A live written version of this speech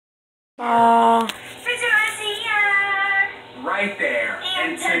Right there.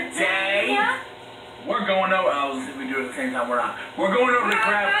 And today, we're going over. Oh, if we do it at the same time, we're not. We're going over to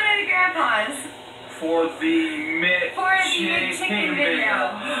Grandpa's for the McChicken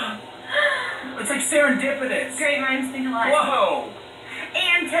video. It's like serendipitous. Great minds think alike. Whoa.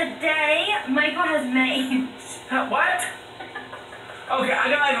 And today, Michael has mange. What? Okay, I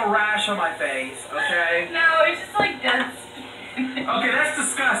got like a rash on my face, okay? No, it's just like dead skin. Okay, that's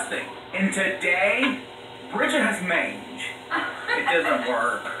disgusting. And today, Bridget has mange. It doesn't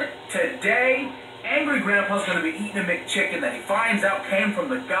work. Today, Angry Grandpa's going to be eating a McChicken that he finds out came from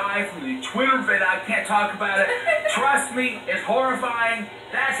the guy from the Twitter vid. I can't talk about it. Trust me, it's horrifying.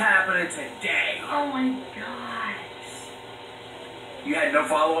 That's happening today. Oh my gosh. You had no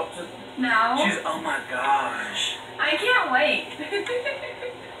follow-up to... No. Oh my gosh. I can't wait.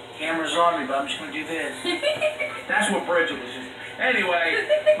 Camera's on me, but I'm just going to do this. That's what Bridget was just... Anyway,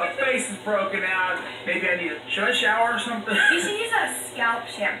 my face is broken out. Maybe I need should I shower or something? You should use that scalp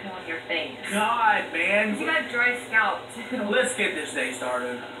shampoo on your face. God, man. You got dry scalp, too. Let's get this day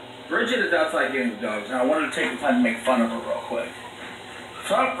started. Bridget is outside getting the dogs, and I wanted to take the time to make fun of her real quick.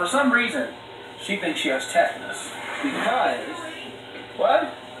 For some reason, she thinks she has tetanus. Because... What? What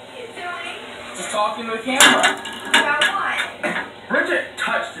are you doing? Just talking to the camera. About what? Bridget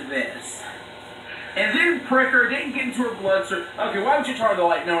touched this. And didn't prick her, didn't get into her bloodstream. Okay, why don't you turn on the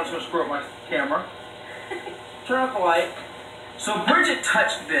light? No one's going to screw up my camera. Turn off the light. So Bridget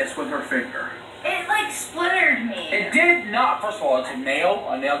touched this with her finger. It like splintered me. It did not. First of all, it's a nail.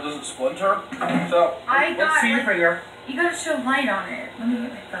 A nail doesn't splinter. So, let's see your finger. You gotta show light on it. Let me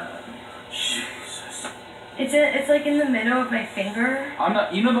get my phone. Jesus. It's like in the middle of my finger. I'm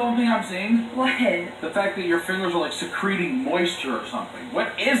not. You know the only thing I'm seeing? What? The fact that your fingers are like secreting moisture or something.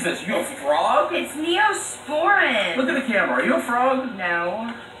 What is this? You a frog? It's Neosporin. Look at the camera. Are you a frog?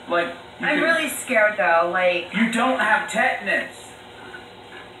 No. Like. I'm really scared though. Like. You don't have tetanus.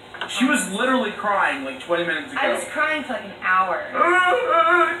 She was literally crying like 20 minutes ago. I was crying for like an hour.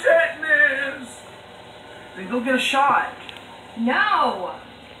 Tetanus. Then go get a shot. No.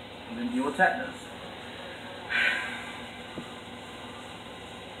 And then deal with tetanus.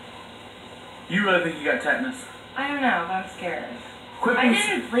 You really think you got tetanus? I don't know, but I'm scared. I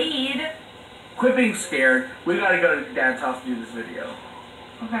didn't bleed. Quit being scared. We gotta go to Dad's house to do this video.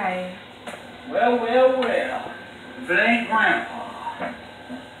 Okay. Well. If it ain't Grandpa.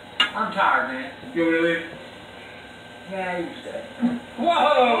 I'm tired, man. You want me to leave? Yeah, you stay.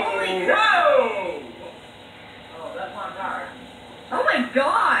 Whoa! Holy crap! Whoa! Oh, that's why I'm tired. Oh my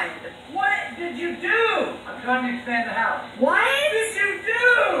god! What did you do? I'm trying to expand the house. What did you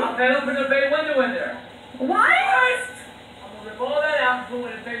do? I opened the bay window in there. What? I'm gonna rip all that out and put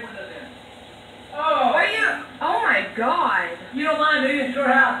one of the bay windows in. Oh! Are you? Oh my god! You don't mind, do you? It's your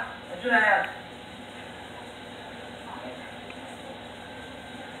house. That's your house.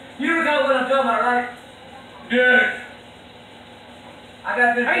 You know what I'm talking about, right? Dude. I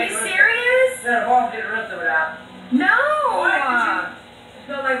got this. Are you serious? Yeah, the boss did the rest of it out. No! What? It's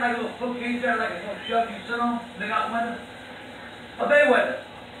not like my little bookcase there, like a little shelf you sit on. They got window. A bay window.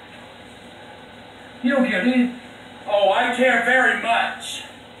 You don't care, do you? Oh, I care very much.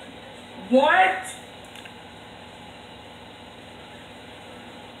 What?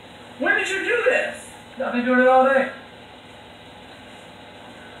 When did you do this? I've been doing it all day.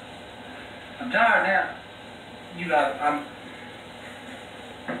 I'm tired now. You got it.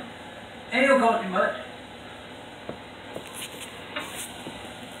 And it'll cost you much.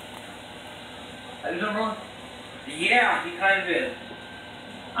 Are you doing wrong? Yeah, he kind of is.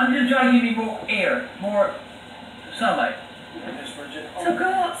 I'm just trying to give you more air, more sunlight. So go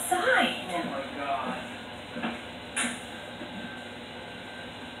outside. Oh my God.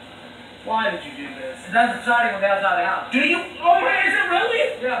 Why did you do this? That's the siding on the outside of the house. Do you? Oh man, is it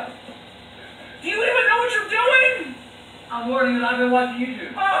really? Yeah. Do you even know what you're doing? I'm warning you, I've been watching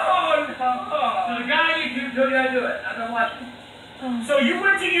YouTube. Oh no. So the guy on YouTube told you how to do it. I've been watching. So you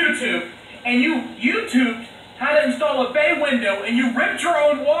went to YouTube and you YouTubed how to install a bay window and you ripped your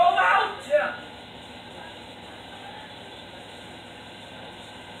own wall out? Yeah.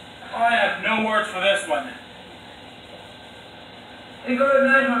 I have no words for this one. Hey, go to the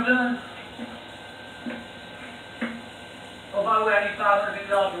night when I'm done. Oh, by the way, I need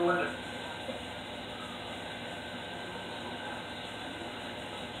 $550 for window.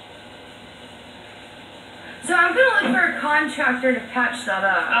 So I'm gonna look for a contractor to patch that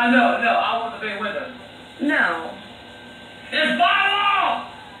up. No, I want the big window. No. It's by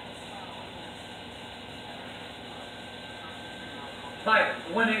law! Mike,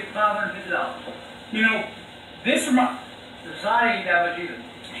 the window is $550. You know, this reminds... The siding ain't that much either.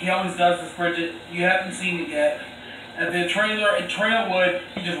 He always does this, Bridget. You haven't seen it yet. At the trailer in Trailwood,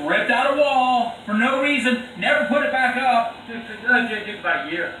 he just ripped out a wall for no reason, never put it back up. It took about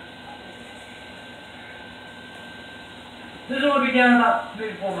a year. This will be done about 3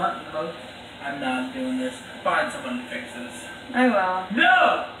 to 4 months at the most. I'm not doing this. Find someone to fix this. I will.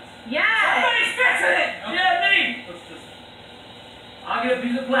 No! Yes! Somebody's fixing it! Okay. Yeah, me! I'll get a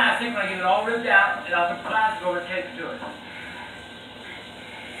piece of plastic when I get it all ripped out, and I'll put plastic over and tape it to it.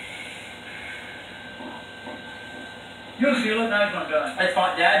 You'll see, look nice when I'm done. That's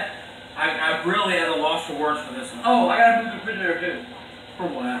fine, Dad. I'm really at a loss for words for this one. Oh, I gotta move the refrigerator too. For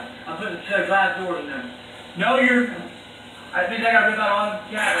what? I'm putting the glass doors in there. No, I think I gotta rip out all the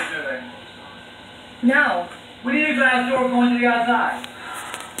cabinets in there. No. We need a glass door going to the outside.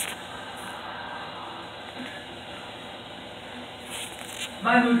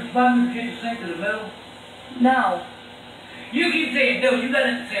 Mine moves the kitchen sink to the middle. No. You keep saying no, you got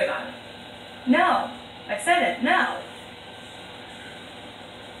nothing to say about it. No. I said it. No.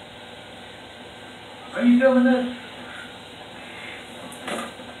 Are you filming this?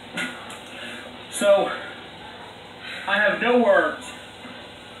 So, I have no words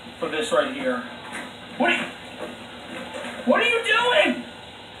for this right here. What are you doing?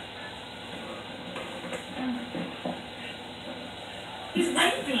 He's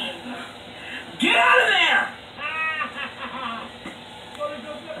waving. Get out of there!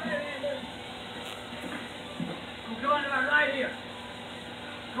 Go on right here.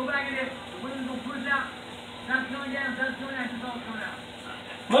 Go back in there. The window's gonna push out. Sun's coming down, sun's coming out, it's all coming out.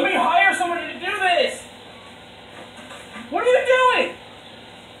 Let me hire somebody to do this! What are you doing?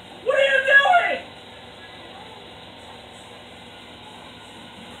 What are you doing?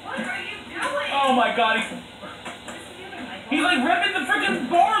 What are you doing? Oh my god, he's like ripping the freaking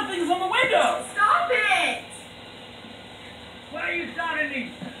bar things on the window! Stop it! Why are you stopping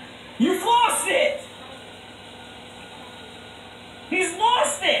me? You've lost it! He's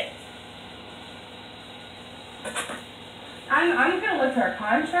lost it! I'm gonna look for a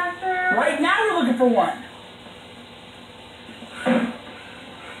contractor. Right now we're looking for one.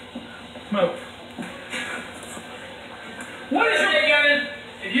 Move. What is your Kevin?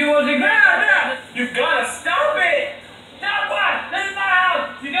 If you wasn't gonna you've gotta stop it! Stop what? This is my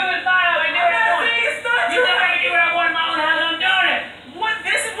house! You do this my house, you do what I want. It's not you think I can do what I want in my own house, I'm doing it! What?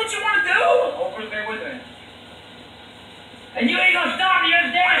 This is what you wanna do? Hopefully stay with me. And you ain't gonna stop me, you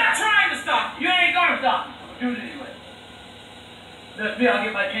understand? I'm not trying to stop you. You ain't gonna stop me. I'm doing it anyway. Just me, I'll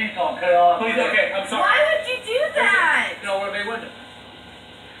get my chainsaw and cut it all off. Please, okay, I'm sorry. Why would you do that? You know what they wouldn't.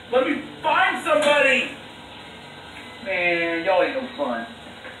 Let me find somebody! Man, y'all ain't no fun.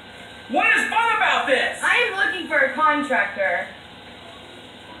 What is fun about this? I am looking for a contractor.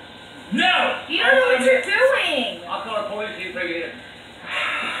 No! You don't know what you're doing! I'll call the police and bring it in.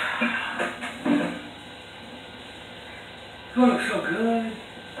 It looks so good.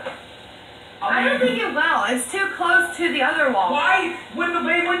 I don't think it will. It's too close to the other wall. Why would the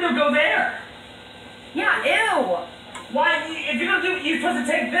bay window go there? Yeah, ew. Why? If you're gonna do it, you're supposed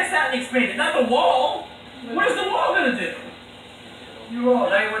to take this out and expand it, not the wall. What is the wall gonna do? You're wrong.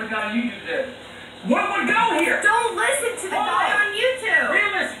 That ain't what the guy on YouTube said. What would go here? Don't listen to the guy on YouTube.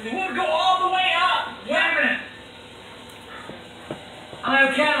 Realistically, we'll go all the way up. Wait a minute. I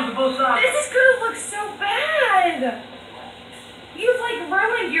have candles on both sides. This is gonna look so bad. You've like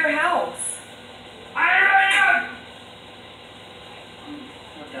ruined your house.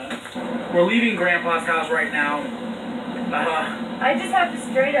 We're leaving Grandpa's house right now. I just have to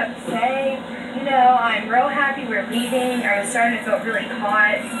straight up say, you know, I'm real happy we're leaving. I was starting to feel really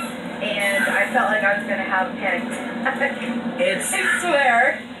hot, and I felt like I was going to have a panic attack. I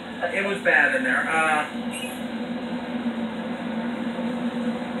swear. It was bad in there.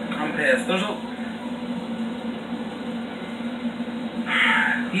 I'm pissed.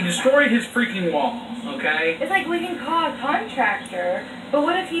 He destroyed his freaking walls, okay? It's like we can call a contractor, but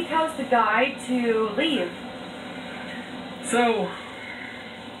what if he tells the guy to leave? So,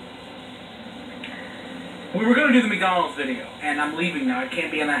 we were going to do the McDonald's video, and I'm leaving now. I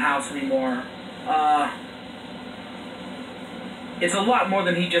can't be in that house anymore. It's a lot more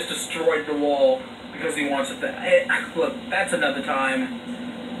than he just destroyed the wall because he wants it. Look, that's another time.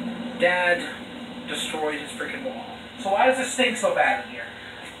 Dad destroyed his freaking wall. So why does it stink so bad in here?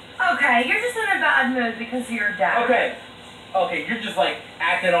 Okay, you're just in a bad mood because of your dad. Okay, you're just like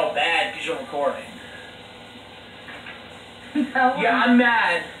acting all bad because you're recording. No. Yeah, I'm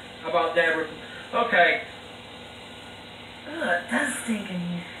mad about Dad. Okay. Ugh, it does stink in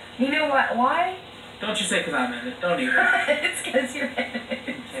here. You know what? Why? Don't you say because I'm in it. Don't even. It's because you're in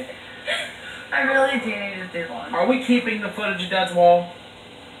it. I really do need to do one. Are we keeping the footage of Dad's wall?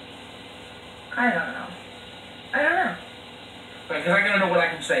 I don't know. I don't know. Because I gotta know what I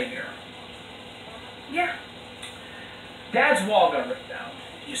can say here. Yeah. Dad's wall got ripped out.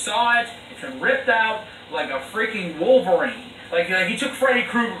 You saw it. It's been ripped out like a freaking Wolverine. Like he took Freddy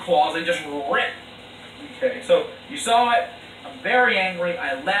Krueger claws and just ripped. Okay, so you saw it. I'm very angry.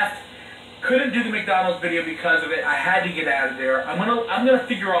 I left. Couldn't do the McDonald's video because of it. I had to get out of there. I'm gonna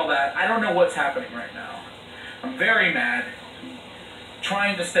figure all that. I don't know what's happening right now. I'm very mad.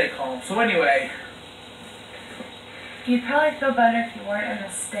 Trying to stay calm. So anyway. You'd probably feel better if you weren't in the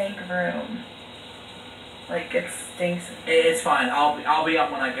stank room. Like, it stinks. It's fine. I'll be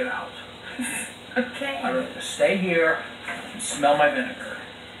up when I get out. Okay. I'm going to stay here and smell my vinegar.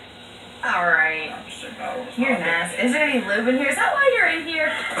 Alright. You're nasty. Is there any lube in here? Is that why you're in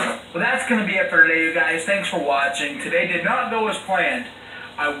here? Well, that's going to be it for today, you guys. Thanks for watching. Today did not go as planned.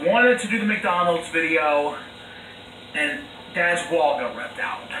 I wanted to do the McDonald's video, and Dad's wall got ripped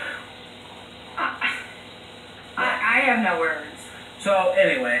out. I have no words. So,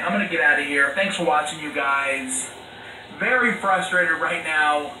 anyway, I'm going to get out of here. Thanks for watching, you guys. Very frustrated right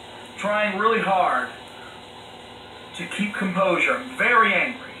now. Trying really hard to keep composure. I'm very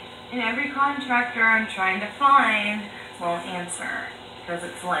angry. And every contractor I'm trying to find won't answer because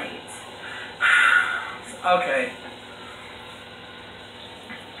it's late. Okay.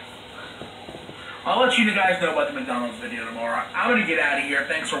 I'll let you guys know about the McDonald's video tomorrow. I'm going to get out of here.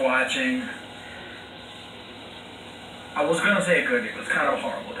 Thanks for watching. I was going to say a good day, but it's kind of a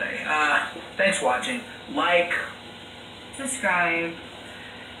horrible day. Thanks for watching. Like. Subscribe.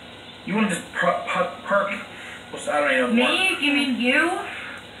 You want to just perk? I don't even know. Me? You mean you?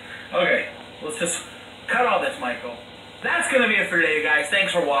 Okay. Let's just cut all this, Michael. That's going to be it for today, you guys.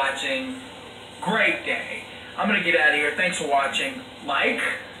 Thanks for watching. Great day. I'm going to get out of here. Thanks for watching. Like.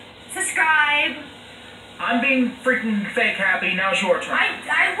 Subscribe. I'm being freaking fake happy. Now it's your turn.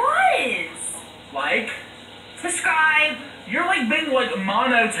 I was. Like. Subscribe. You're like being like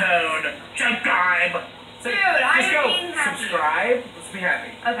monotone. Subscribe. Dude, I'm just go. being happy. Subscribe. Let's be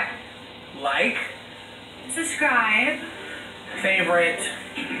happy. Okay. Like. Subscribe. Favorite.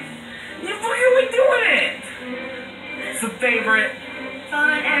 You're really doing it. It's a favorite.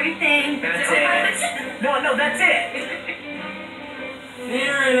 Fun, everything. That's it. No, that's it.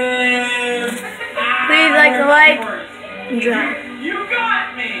 Here it is. Please like and drop. You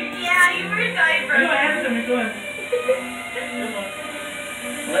got me. Yeah, you were diapers. Go ahead.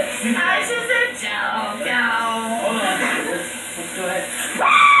 I should say